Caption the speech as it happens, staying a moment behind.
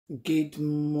Good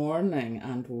morning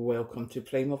and welcome to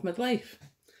Prime of Midlife.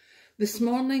 This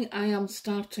morning I am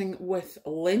starting with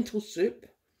lentil soup.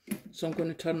 So I'm going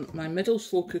to turn my middle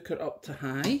slow cooker up to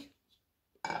high.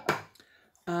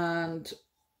 And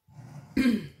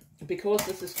because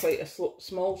this is quite a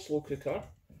small slow cooker,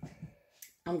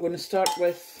 I'm going to start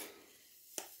with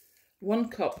 1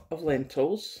 cup of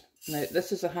lentils. Now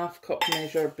this is a half cup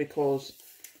measure because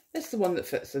it's the one that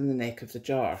fits in the neck of the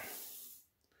jar.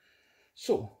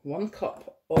 So 1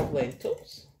 cup of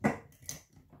lentils.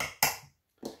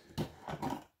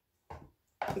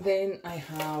 Then I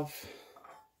have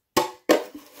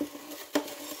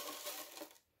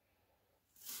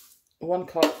 1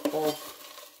 cup of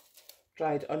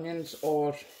dried onions,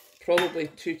 or probably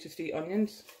 2 to 3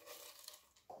 onions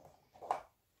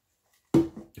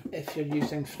if you're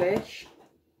using fresh.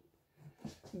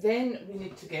 Then we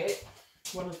need to get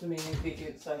one of the main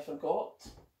ingredients I forgot.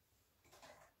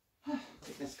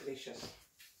 Goodness gracious.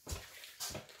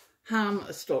 Ham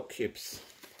stock cubes.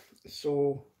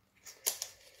 So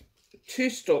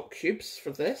 2 stock cubes for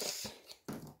this.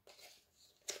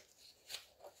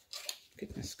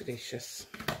 Goodness gracious.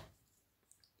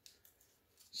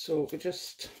 So we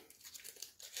just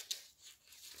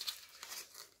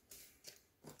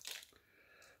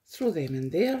throw them in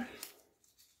there.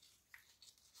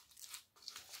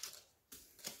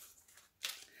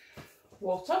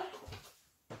 Water.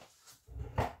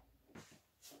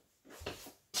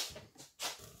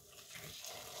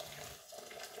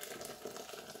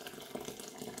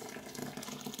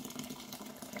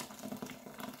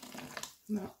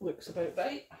 That looks about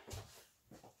right.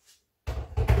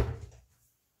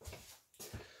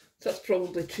 So that's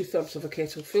probably 2/3 of a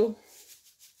kettle full.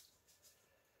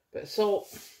 Bit of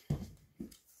salt.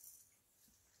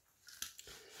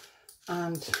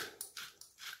 And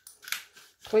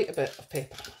quite a bit of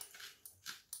pepper.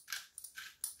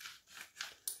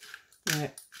 Now,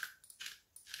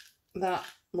 that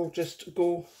will just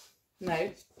go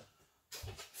now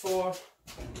for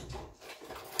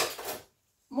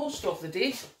most of the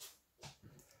day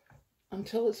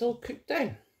until it's all cooked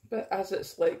down. But as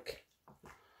it's like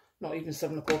not even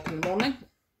 7 o'clock in the morning,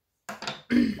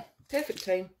 perfect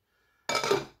time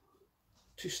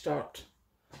to start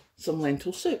some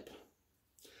lentil soup.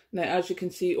 Now, as you can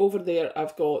see over there,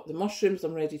 I've got the mushrooms.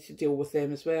 I'm ready to deal with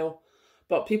them as well.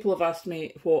 But people have asked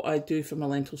me what I do for my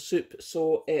lentil soup.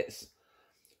 So it's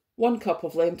 1 cup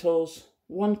of lentils,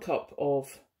 1 cup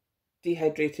of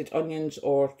dehydrated onions,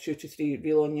 or 2 to 3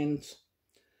 real onions,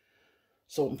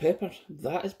 salt and pepper.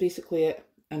 That is basically it.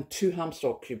 And 2 ham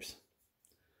stock cubes.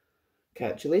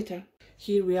 Catch you later.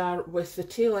 Here we are with the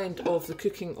tail end of the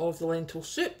cooking of the lentil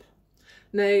soup.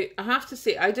 Now, I have to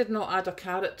say, I did not add a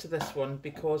carrot to this one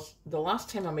because the last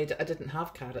time I made it, I didn't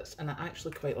have carrots and I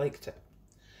actually quite liked it.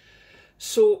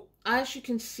 So, as you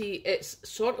can see, it's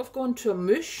sort of gone to a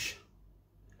mush.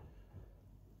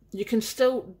 You can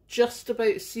still just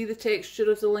about see the texture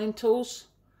of the lentils,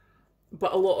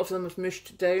 but a lot of them have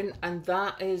mushed down, and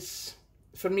that is,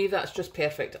 for me, that's just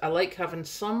perfect. I like having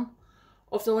some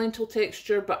of the lentil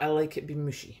texture, but I like it being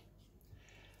mushy.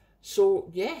 So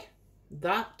yeah,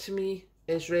 that to me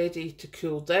is ready to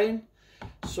cool down.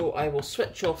 So I will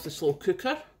switch off the slow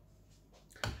cooker.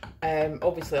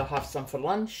 Obviously I'll have some for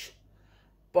lunch,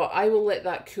 but I will let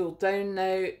that cool down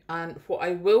now. And what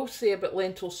I will say about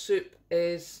lentil soup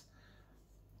is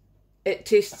it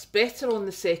tastes better on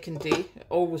the second day, it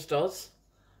always does,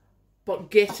 but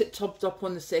get it tubbed up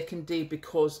on the second day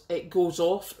because it goes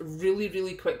off really,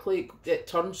 really quickly. It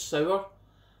turns sour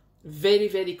very,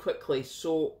 very quickly.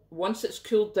 So once it's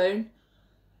cooled down,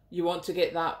 you want to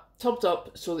get that tubbed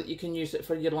up so that you can use it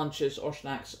for your lunches or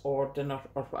snacks or dinner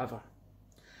or whatever.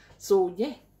 So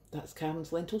yeah, that's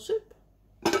Karen's lentil soup.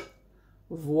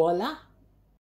 Voila!